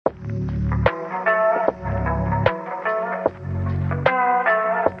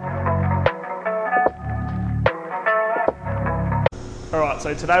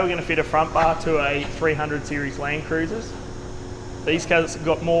Alright, so today we're going to fit a front bar to a 300 series Land Cruisers. These cars have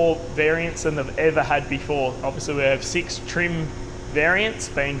got more variants than they've ever had before. Obviously we have 6 trim variants,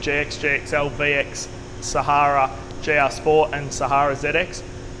 being GX, GXL, VX, Sahara, GR Sport and Sahara ZX.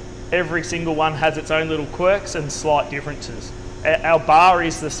 Every single one has its own little quirks and slight differences. Our bar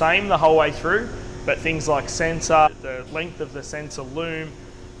is the same the whole way through, but things like sensor, the length of the sensor loom,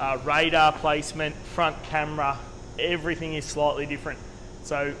 radar placement, front camera, everything is slightly different.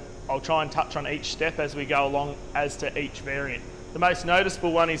 So I'll try and touch on each step as we go along as to each variant. The most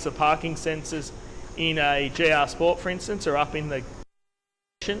noticeable one is the parking sensors in a GR Sport, for instance, are up in the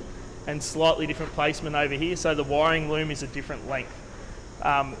and slightly different placement over here, so the wiring loom is a different length.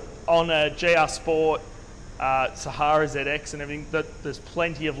 On a GR Sport, Sahara ZX and everything, there's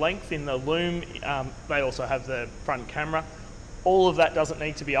plenty of length in the loom. They also have the front camera. All of that doesn't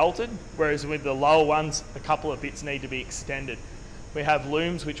need to be altered, whereas with the lower ones, a couple of bits need to be extended. We have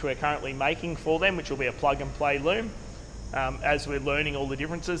looms which we're currently making for them, which will be a plug and play loom, as we're learning all the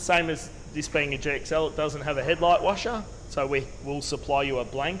differences. Same as this being a GXL, it doesn't have a headlight washer, so we will supply you a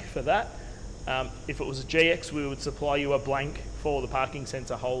blank for that. If it was a GX, we would supply you a blank for the parking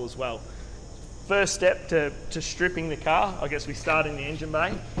sensor hole as well. First step to stripping the car, I guess we start in the engine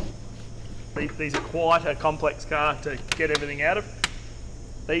bay. These are quite a complex car to get everything out of.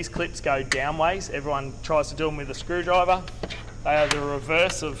 These clips go downways. Everyone tries to do them with a screwdriver. They are the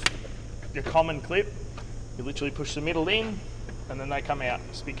reverse of your common clip. You literally push the middle in and then they come out.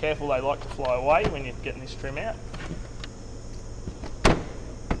 Just be careful, they like to fly away when you're getting this trim out. They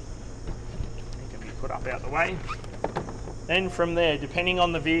can be put up out the way. Then from there, depending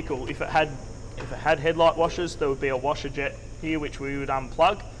on the vehicle, if it had headlight washers, there would be a washer jet here which we would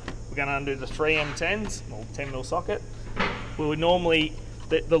unplug. We're going to undo the 3 M10s, or 10mm socket. We would normally,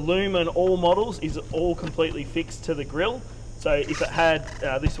 the loom on all models is all completely fixed to the grille. So if it had,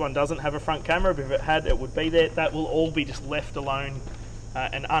 this one doesn't have a front camera, but if it had, it would be there. That will all be just left alone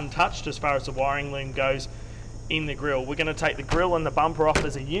and untouched as far as the wiring loom goes in the grille. We're going to take the grille and the bumper off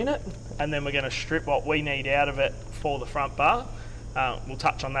as a unit, and then we're going to strip what we need out of it for the front bar. We'll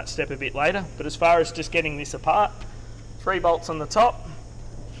touch on that step a bit later. But as far as just getting this apart, 3 bolts on the top.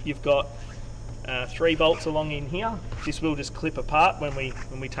 You've got 3 bolts along in here. This will just clip apart when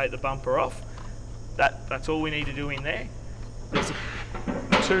we take the bumper off. That's all we need to do in there. There's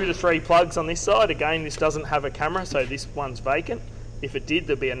 2 to 3 plugs on this side. Again, this doesn't have a camera, so this one's vacant. If it did,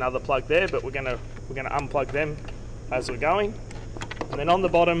 there'd be another plug there, but we're gonna unplug them as we're going. And then on the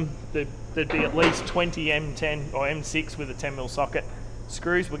bottom, there'd be at least 20 M10 or M6 with a 10mm socket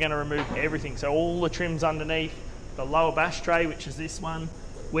screws. We're going to remove everything, so all the trims underneath, the lower bash tray, which is this one.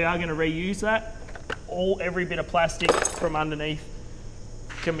 We are going to reuse that. Every bit of plastic from underneath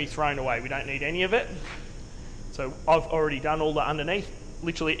can be thrown away. We don't need any of it. So I've already done all the underneath.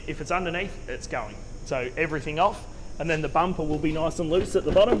 Literally, if it's underneath, it's going. So everything off, and then the bumper will be nice and loose at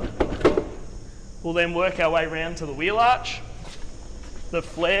the bottom. We'll then work our way around to the wheel arch. The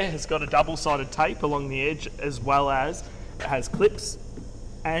flare has got a double-sided tape along the edge, as well as it has clips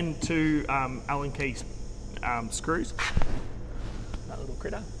and 2 Allen key screws. That little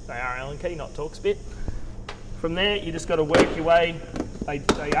critter. They are Allen key, not Torx bit. From there, you just got to work your way. They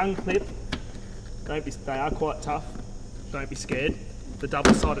unclip. They are quite tough. Don't be scared. The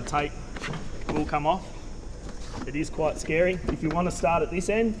double-sided tape will come off. It is quite scary. If you want to start at this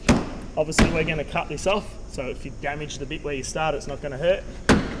end, obviously we're going to cut this off. So if you damage the bit where you start, it's not going to hurt.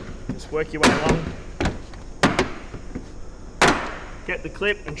 Just work your way along. Get the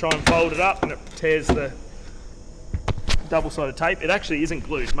clip and try and fold it up, and it tears the double-sided tape. It actually isn't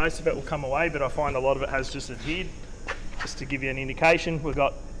glued. Most of it will come away, but I find a lot of it has just adhered. Just to give you an indication, we've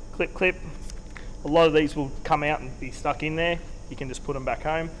got clip. A lot of these will come out and be stuck in there. You can just put them back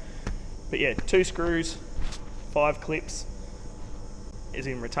home. But yeah, 2 screws, 5 clips is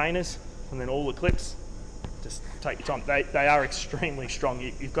in retainers, and then all the clips. Just take your time. They are extremely strong.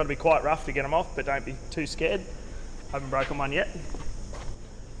 You've got to be quite rough to get them off, but don't be too scared. I haven't broken one yet.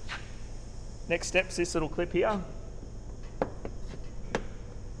 Next step's this little clip here.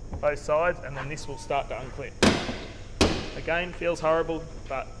 Both sides, and then this will start to unclip. Again, feels horrible,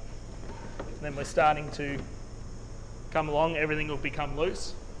 but then we're starting to come along. Everything will become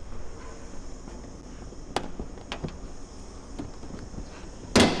loose.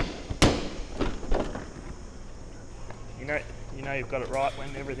 You know you've got it right when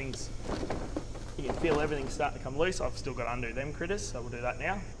you can feel everything starting to come loose. I've still got to undo them critters, so we'll do that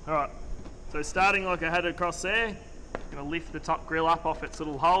now. All right, so starting like I had it across there, I'm going to lift the top grill up off its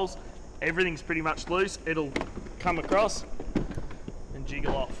little holes. Everything's pretty much loose. It'll come across and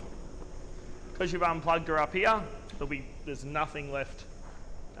jiggle off. Because you've unplugged her up here, there's nothing left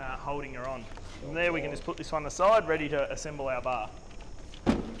holding her on. From there we can just put this one aside, ready to assemble our bar.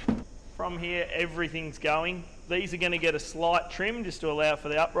 From here everything's going. These are going to get a slight trim just to allow for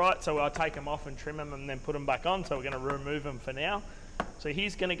the upright, so I'll take them off and trim them and then put them back on, so we're going to remove them for now. So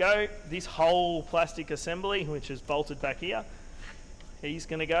here's going to go this whole plastic assembly, which is bolted back here. He's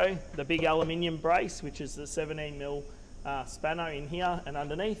going to go the big aluminium brace, which is the 17mm spanner in here and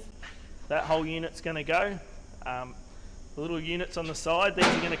underneath. That whole unit's going to go. The little units on the side, these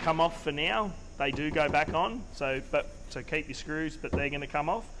are going to come off for now. They do go back on, so keep your screws, but they're going to come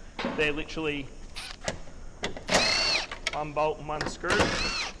off. They're literally one bolt and one screw.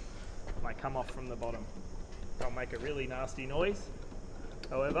 They come off from the bottom. They'll make a really nasty noise.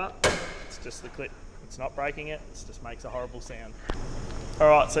 However, it's just the clip. It's not breaking it, it just makes a horrible sound.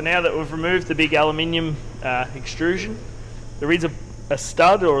 Alright, so now that we've removed the big aluminium extrusion, there is a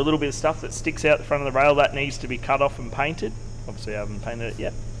stud or a little bit of stuff that sticks out the front of the rail that needs to be cut off and painted. Obviously I haven't painted it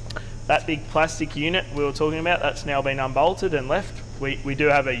yet. That big plastic unit we were talking about, that's now been unbolted and left. We do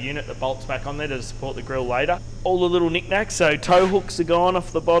have a unit that bolts back on there to support the grill later. All the little knickknacks, so tow hooks are gone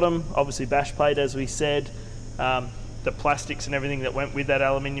off the bottom, obviously bash plate as we said, the plastics and everything that went with that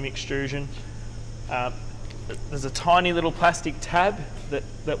aluminium extrusion. There's a tiny little plastic tab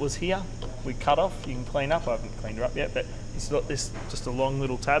that was here. We cut off, you can clean up, I haven't cleaned her up yet, but it's got this, just a long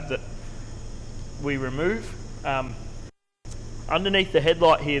little tab that we remove. Underneath the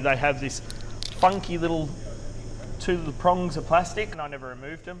headlight here, they have this funky little two little prongs of plastic, and I never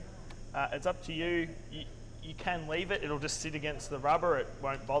removed them. It's up to you. You can leave it, it'll just sit against the rubber, it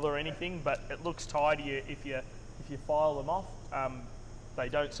won't bother anything, but it looks tidier if you file them off. They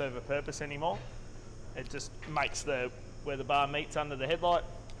don't serve a purpose anymore. It just makes where the bar meets under the headlight,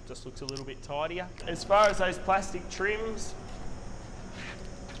 just looks a little bit tidier. As far as those plastic trims,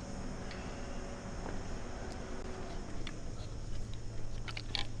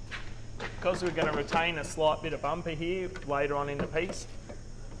 because we're going to retain a slight bit of bumper here later on in the piece,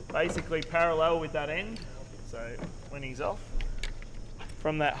 basically parallel with that end, so when he's off,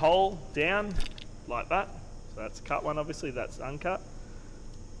 from that hole down like that, so that's a cut one obviously, that's uncut,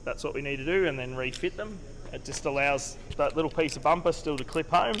 that's what we need to do, and then refit them. It just allows that little piece of bumper still to clip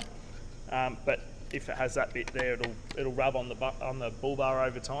home, but if it has that bit there, it'll rub on the bull bar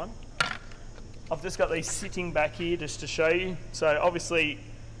over time. I've just got these sitting back here just to show you. So obviously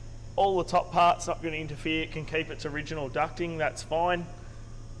all the top part's not going to interfere, it can keep its original ducting, that's fine.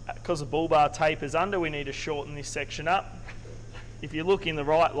 Because the bull bar tapers under, we need to shorten this section up. If you look in the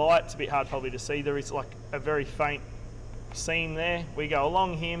right light, it's a bit hard probably to see, there is like a very faint seam there. We go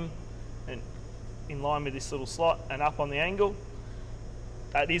along him and in line with this little slot and up on the angle.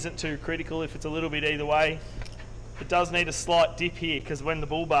 That isn't too critical if it's a little bit either way. It does need a slight dip here because when the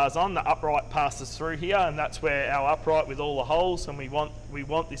bull bar's on, the upright passes through here, and that's where our upright with all the holes, and we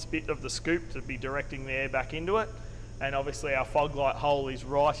want this bit of the scoop to be directing the air back into it. And obviously our fog light hole is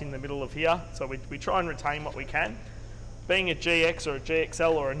right in the middle of here, so we try and retain what we can. Being a GX or a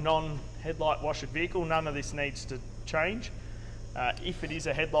GXL or a non-headlight washered vehicle, none of this needs to change. If it is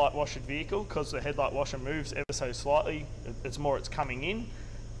a headlight washered vehicle, because the headlight washer moves ever so slightly, it's coming in,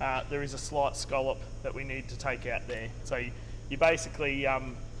 there is a slight scallop that we need to take out there. So you basically,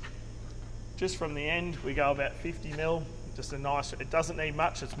 just from the end, we go about 50mm, just a nice, it doesn't need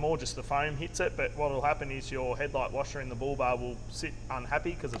much, it's more just the foam hits it, but what will happen is your headlight washer in the bull bar will sit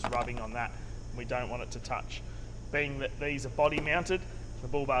unhappy because it's rubbing on that. We don't want it to touch. Being that these are body mounted, the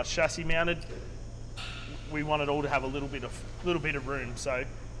bull bar's chassis mounted, we want it all to have a little bit of room. So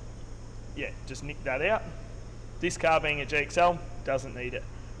yeah, just nick that out. This car being a GXL doesn't need it.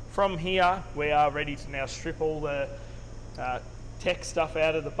 From here, we are ready to now strip all the tech stuff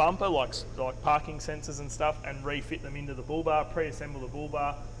out of the bumper, like parking sensors and stuff, and refit them into the bull bar, pre-assemble the bull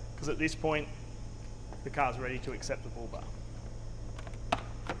bar, because at this point, the car's ready to accept the bull bar.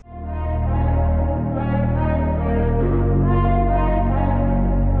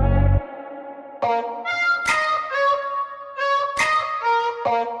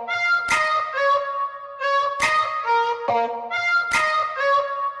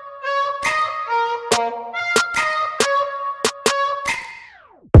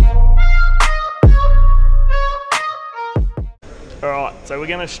 Alright, so we're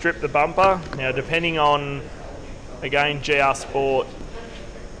going to strip the bumper. Now depending on, again, GR Sport,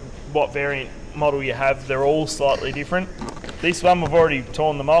 what variant model you have, they're all slightly different. This one, we've already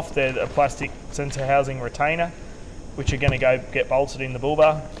torn them off. They're a plastic sensor housing retainer, which are going to go get bolted in the bull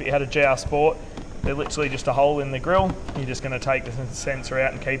bar. If you had a GR Sport, they're literally just a hole in the grill. You're just going to take the sensor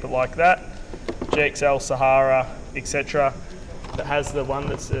out and keep it like that. GXL, Sahara, etc. that has the one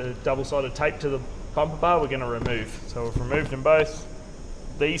that's a double-sided tape to the bumper bar, we're going to remove. So we've removed them both.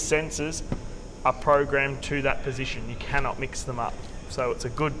 these sensors are programmed to that position. You cannot mix them up. So it's a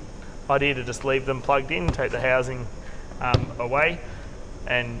good idea to just leave them plugged in, take the housing away,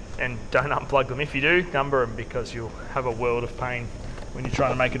 and don't unplug them. If you do, number them, because you'll have a world of pain when you're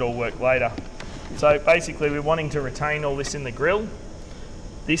trying to make it all work later. So basically we're wanting to retain all this in the grill.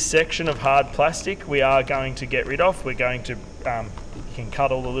 This section of hard plastic we are going to get rid of. We're going to, you can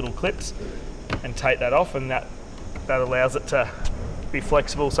cut all the little clips and take that off, and that allows it to be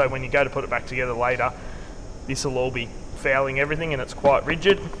flexible, so when you go to put it back together later, this will all be fouling everything and it's quite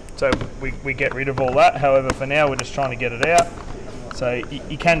rigid. So we get rid of all that. However, for now we're just trying to get it out. So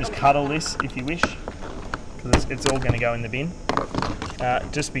you can just cut all this if you wish, because it's all going to go in the bin.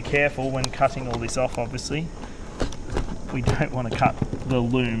 Just be careful when cutting all this off, obviously. We don't want to cut the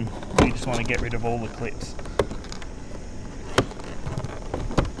loom, we just want to get rid of all the clips.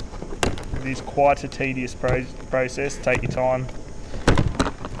 It is quite a tedious process, take your time.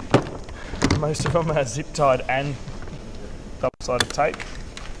 Most of them are zip tied and double-sided tape.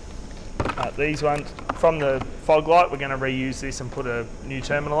 These ones, from the fog light, we're going to reuse this and put a new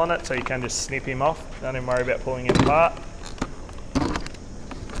terminal on it, so you can just snip him off, don't even worry about pulling it apart.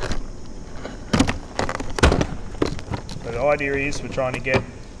 So the idea is we're trying to get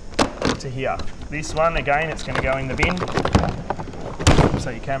to here. This one, again, it's going to go in the bin, so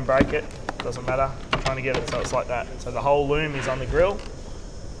you can break it, doesn't matter. I'm trying to get it so it's like that. So the whole loom is on the grill.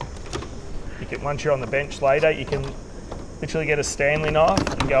 Once you're on the bench later, you can literally get a Stanley knife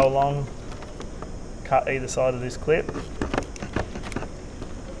and go along, cut either side of this clip.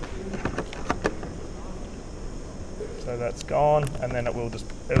 So that's gone, and then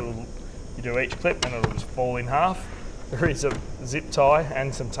you do each clip and it'll just fall in half. There is a zip tie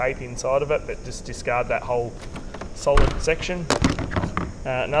and some tape inside of it, but just discard that whole solid section.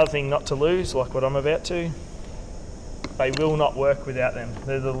 Another thing not to lose, like what I'm about to, they will not work without them.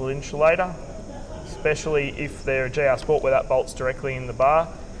 They're the little insulator, especially if they're a GR Sport where that bolts directly in the bar.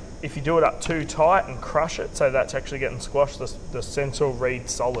 If you do it up too tight and crush it, so that's actually getting squashed, the sensor will read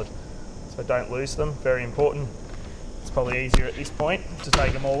solid. So don't lose them, very important. It's probably easier at this point to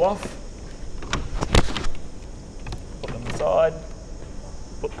take them all off. Put them aside.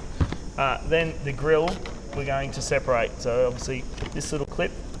 Then the grill we're going to separate. So obviously this little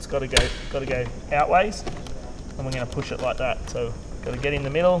clip, it's got to go outways, and we're going to push it like that. So got to get in the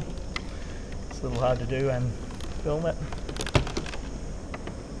middle. It's a little hard to do and film it.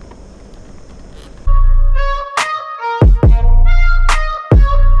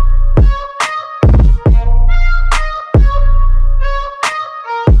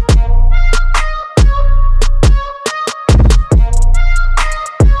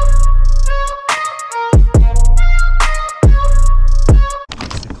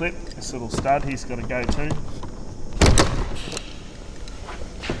 Clip, this little stud he's got to go to.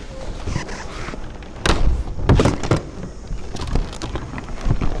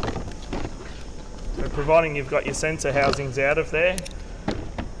 So providing you've got your sensor housings out of there,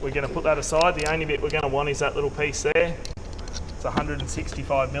 we're going to put that aside. The only bit we're going to want is that little piece there. It's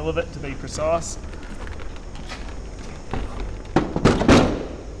 165 mil of it to be precise.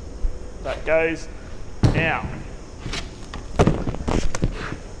 That goes. Now,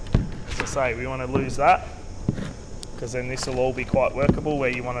 say we want to lose that, because then this will all be quite workable where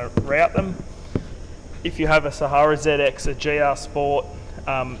you want to route them. If you have a Sahara ZX, a GR Sport,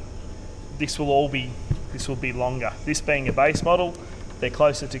 this will be longer. This being a base model, they're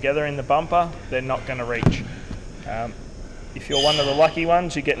closer together in the bumper, they're not going to reach. If you're one of the lucky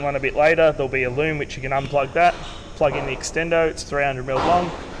ones, you're getting one a bit later, there'll be a loom which you can unplug that, plug in the extendo, it's 300 mil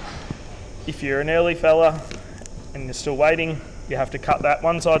long. If you're an early fella and you're still waiting, you have to cut that.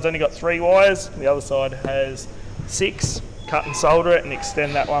 One side's only got 3 wires, the other side has 6. Cut and solder it and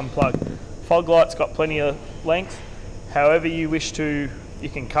extend that one plug. Fog light's got plenty of length. However you wish to, you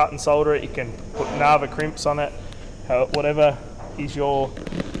can cut and solder it, you can put Nava crimps on it, whatever is your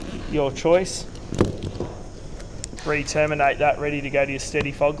choice. Re-terminate that, ready to go to your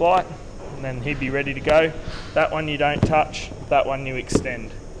steady fog light, and then he'd be ready to go. That one you don't touch, that one you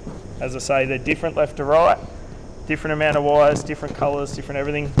extend. As I say, they're different left to right. Different amount of wires, different colours, different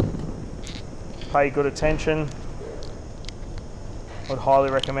everything. Pay good attention. I'd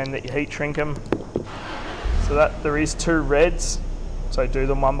highly recommend that you heat shrink them. So that there is 2 reds, so do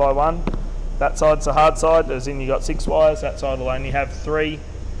them one by one. That side's the hard side, as in you got 6 wires, that side will only have 3.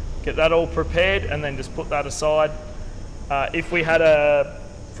 Get that all prepared and then just put that aside. If we had a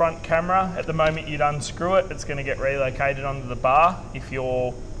front camera, at the moment you'd unscrew it, it's going to get relocated onto the bar if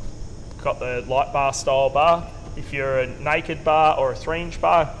you're got the light bar style bar. If you're a naked bar or a 3-inch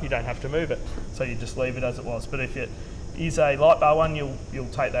bar, you don't have to move it, so you just leave it as it was. But if is a light bar one, you'll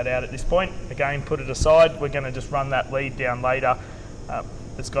take that out at this point. Again, put it aside. We're going to just run that lead down later.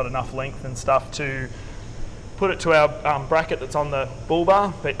 It's got enough length and stuff to put it to our bracket that's on the bull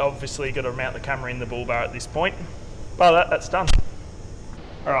bar, but obviously you've got to mount the camera in the bull bar at this point. But that's done.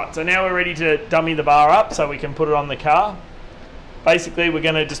 All right, so now we're ready to dummy the bar up so we can put it on the car. Basically, we're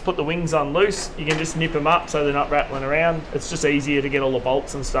going to just put the wings on loose. You can just nip them up so they're not rattling around. It's just easier to get all the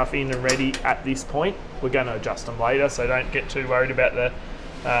bolts and stuff in and ready at this point. We're going to adjust them later, so don't get too worried about the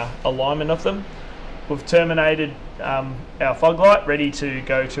alignment of them. We've terminated our fog light, ready to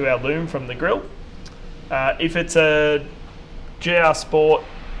go to our loom from the grill. If it's a GR Sport,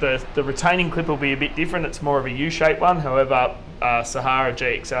 the retaining clip will be a bit different. It's more of a U-shaped one. However, Sahara,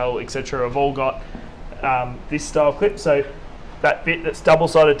 GXL, etc. have all got this style clip. So that bit that's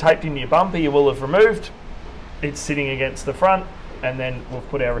double-sided taped into your bumper you will have removed. It's sitting against the front, and then we've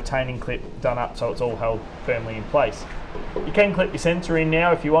put our retaining clip done up so it's all held firmly in place. You can clip your sensor in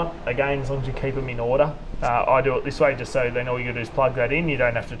now if you want, again as long as you keep them in order. I do it this way just so then all you got to do is plug that in. You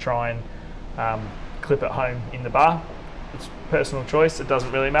don't have to try and clip it home in the bar. It's personal choice, it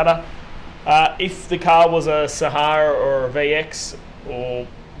doesn't really matter. If the car was a Sahara or a VX or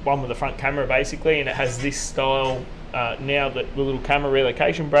one with a front camera basically, and it has this style, now the little camera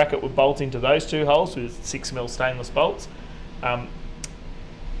relocation bracket would bolt into those two holes with 6mm stainless bolts,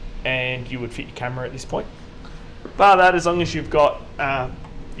 and you would fit your camera at this point. Bar that, as long as you've got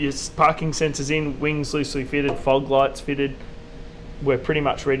your parking sensors in, wings loosely fitted, fog lights fitted, we're pretty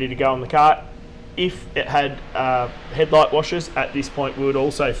much ready to go on the car. If it had headlight washers, at this point we would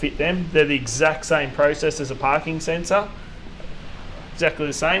also fit them. They're the exact same process as a parking sensor, exactly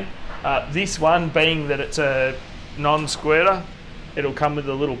the same. This one, being that it's a non-squirter, it'll come with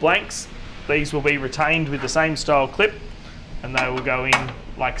the little blanks. These will be retained with the same style clip, and they will go in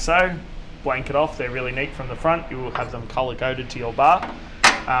like so, blanket off. They're really neat from the front. You will have them colour coded to your bar,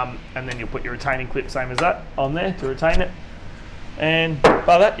 and then you'll put your retaining clip, same as that, on there to retain it. And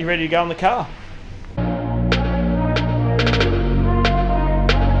by that, you're ready to go on the car.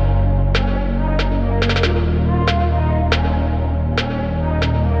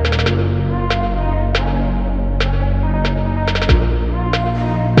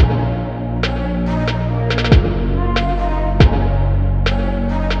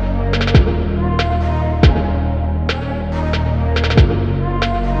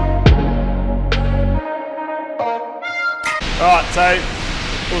 Alright, so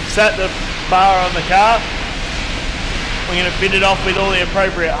we've set the bar on the car. We're going to fit it off with all the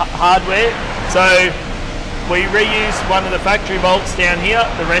appropriate hardware. So we reuse one of the factory bolts down here,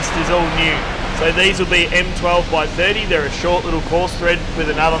 the rest is all new. So these will be M12 by 30, they're a short little coarse thread with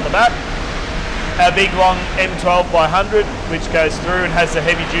a nut on the back. Our big long M12 by 100, which goes through and has a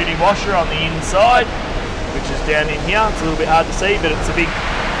heavy duty washer on the inside, which is down in here. It's a little bit hard to see, but it's a big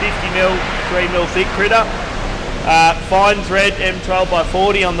 50mm, 3mm thick critter. Fine thread M12 by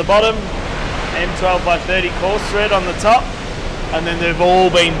 40 on the bottom, M12 by 30 coarse thread on the top, and then they've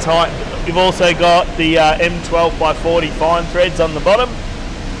all been tightened. You've also got the M12 by 40 fine threads on the bottom.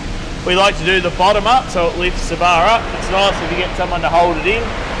 We like to do the bottom up so it lifts the bar up. It's nice if you get someone to hold it in,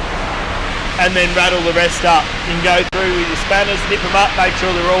 and then rattle the rest up. You can go through with your spanners, nip them up, make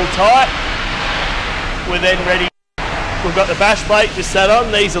sure they're all tight. We're then ready. We've got the bash plate just set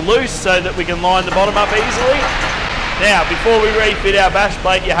on. These are loose so that we can line the bottom up easily. Now, before we refit our bash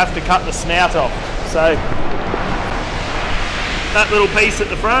plate, you have to cut the snout off. So that little piece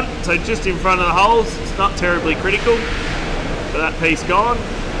at the front, so just in front of the holes, it's not terribly critical. So that piece gone,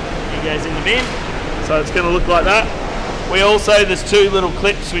 it goes in the bin. So it's going to look like that. We also, there's two little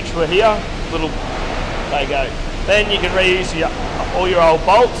clips which were here, they go. Then you can reuse all your old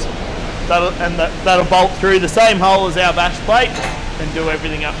bolts. That'll bolt through the same hole as our bash plate and do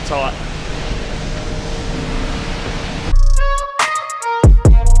everything up tight.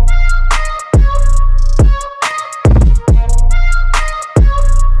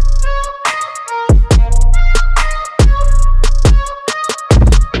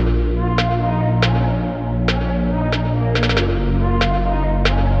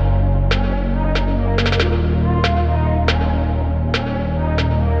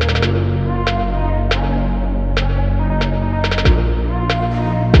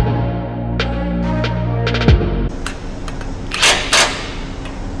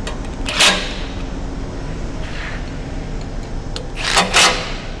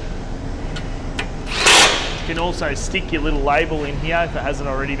 You can also stick your little label in here if it hasn't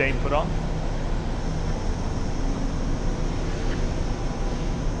already been put on.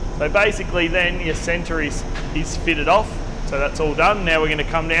 So basically then your centre is fitted off, so that's all done. Now we're going to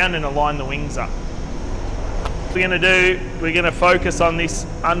come down and align the wings up. We're going to focus on this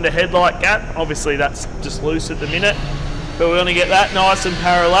under headlight gap. Obviously that's just loose at the minute, but we want to get that nice and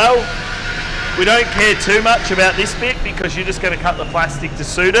parallel. We don't care too much about this bit because you're just going to cut the plastic to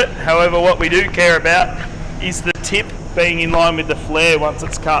suit it. However, what we do care about is the tip being in line with the flare once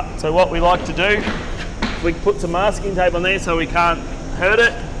it's cut. So what we like to do, we put some masking tape on there so we can't hurt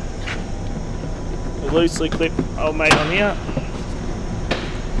it. We loosely clip old mate on here.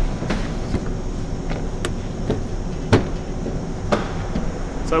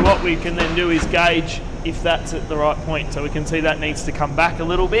 So what we can then do is gauge if that's at the right point. So we can see that needs to come back a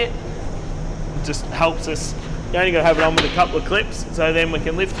little bit. It just helps us. You only got to have it on with a couple of clips. So then we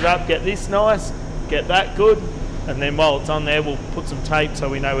can lift it up, get this nice, get that good, and then while it's on there, we'll put some tape so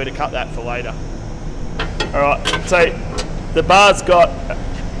we know where to cut that for later. All right, so the bar's got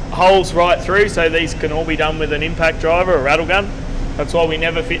holes right through, so these can all be done with an impact driver or rattle gun. That's why we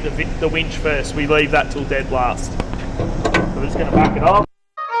never fit the winch first. We leave that till dead last. So we're just going to back it off.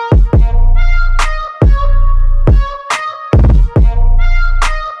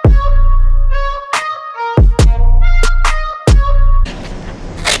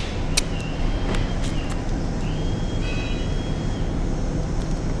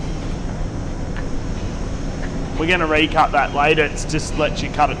 We're going to recut that later. It's just lets you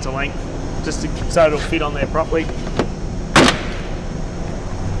cut it to length, just so it'll fit on there properly.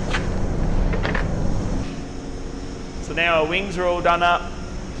 So now our wings are all done up.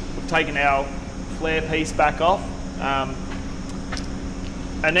 We've taken our flare piece back off. Our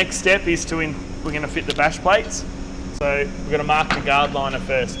next step is we're going to fit the bash plates. So we're going to mark the guard liner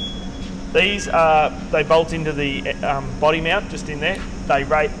first. These they bolt into the body mount just in there. They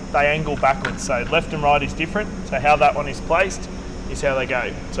angle backwards, so left and right is different. So how that one is placed is how they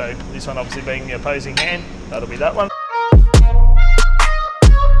go. So this one obviously being the opposing hand, that'll be that one.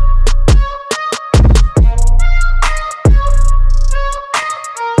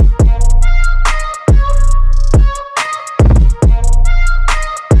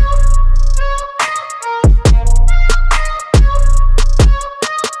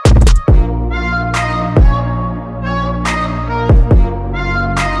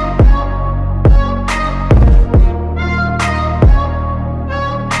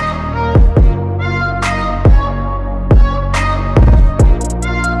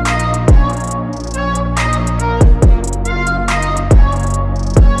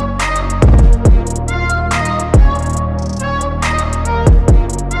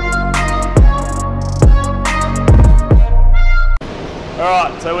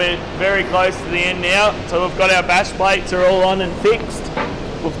 Alright, so we're very close to the end now. So we've got our bash plates are all on and fixed.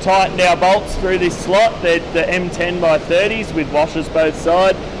 We've tightened our bolts through this slot. They're the M10 by 30s with washers both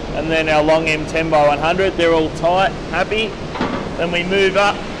sides, and then our long M10 by 100. They're all tight, happy. Then we move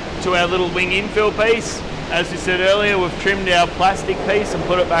up to our little wing infill piece. As we said earlier, we've trimmed our plastic piece and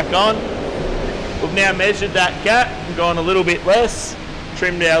put it back on. We've now measured that gap and gone a little bit less,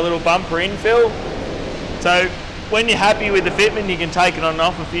 trimmed our little bumper infill. So when you're happy with the fitment, you can take it on and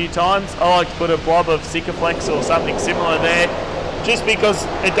off a few times. I like to put a blob of Sikaflex or something similar there, just because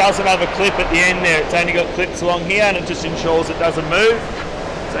it doesn't have a clip at the end there. It's only got clips along here and it just ensures it doesn't move.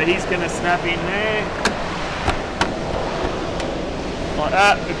 So he's going to snap in there. Like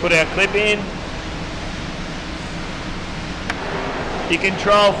that, we put our clip in. You can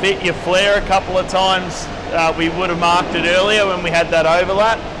trial fit your flare a couple of times. We would have marked it earlier when we had that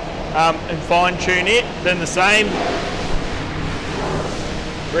overlap. And fine tune it, then the same,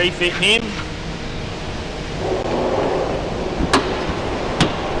 refit him.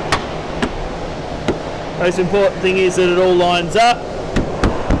 Most important thing is that it all lines up.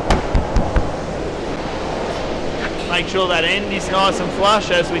 Make sure that end is nice and flush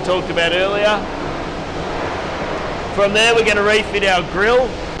as we talked about earlier. From there we're going to refit our grille.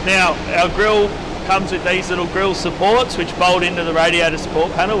 Now our grille comes with these little grille supports which bolt into the radiator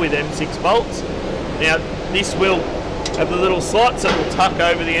support panel with M6 bolts. Now this will have the little slots that will tuck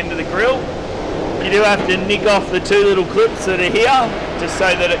over the end of the grille. You do have to nick off the two little clips that are here just so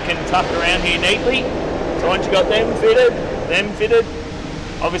that it can tuck around here neatly. So once you've got them fitted,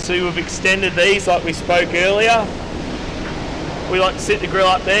 obviously we've extended these like we spoke earlier. We like to sit the grille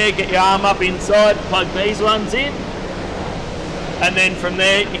up there, get your arm up inside, plug these ones in. And then from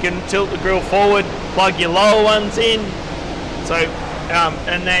there you can tilt the grille forward, plug your lower ones in. So,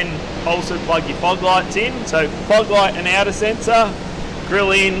 and then also plug your fog lights in. So fog light and outer sensor,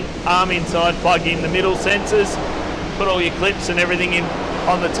 grille in, arm inside, plug in the middle sensors, put all your clips and everything in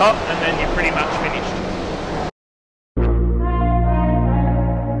on the top, and then you're pretty much finished.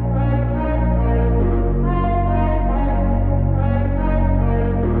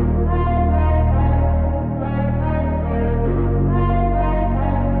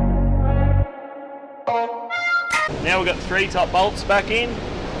 3 top bolts back in,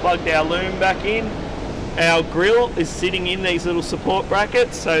 plugged our loom back in. Our grill is sitting in these little support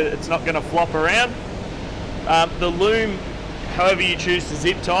brackets, so it's not going to flop around. The loom, however you choose to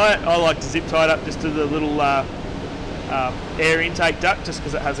zip tie it, I like to zip tie it up just to the little air intake duct, just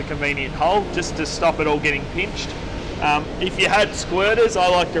because it has a convenient hole, just to stop it all getting pinched. If you had squirters, I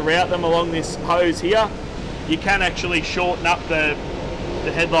like to route them along this hose here. You can actually shorten up the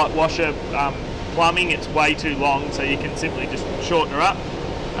headlight washer plumbing. It's way too long, so you can simply just shorten her up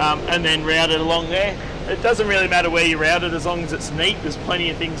and then route it along there. It doesn't really matter where you route it as long as it's neat. There's plenty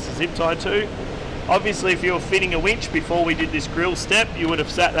of things to zip tie to. Obviously, if you were fitting a winch before we did this grill step, you would have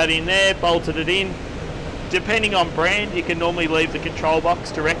sat that in there, bolted it in. Depending on brand, you can normally leave the control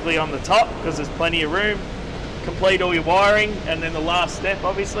box directly on the top because there's plenty of room. Complete all your wiring, and then the last step,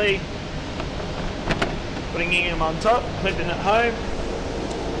 obviously, putting them on top, clipping it home.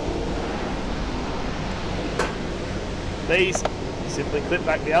 These simply clip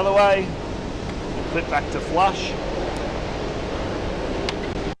back the other way, clip back to flush,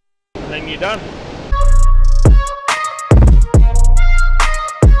 and then you're done.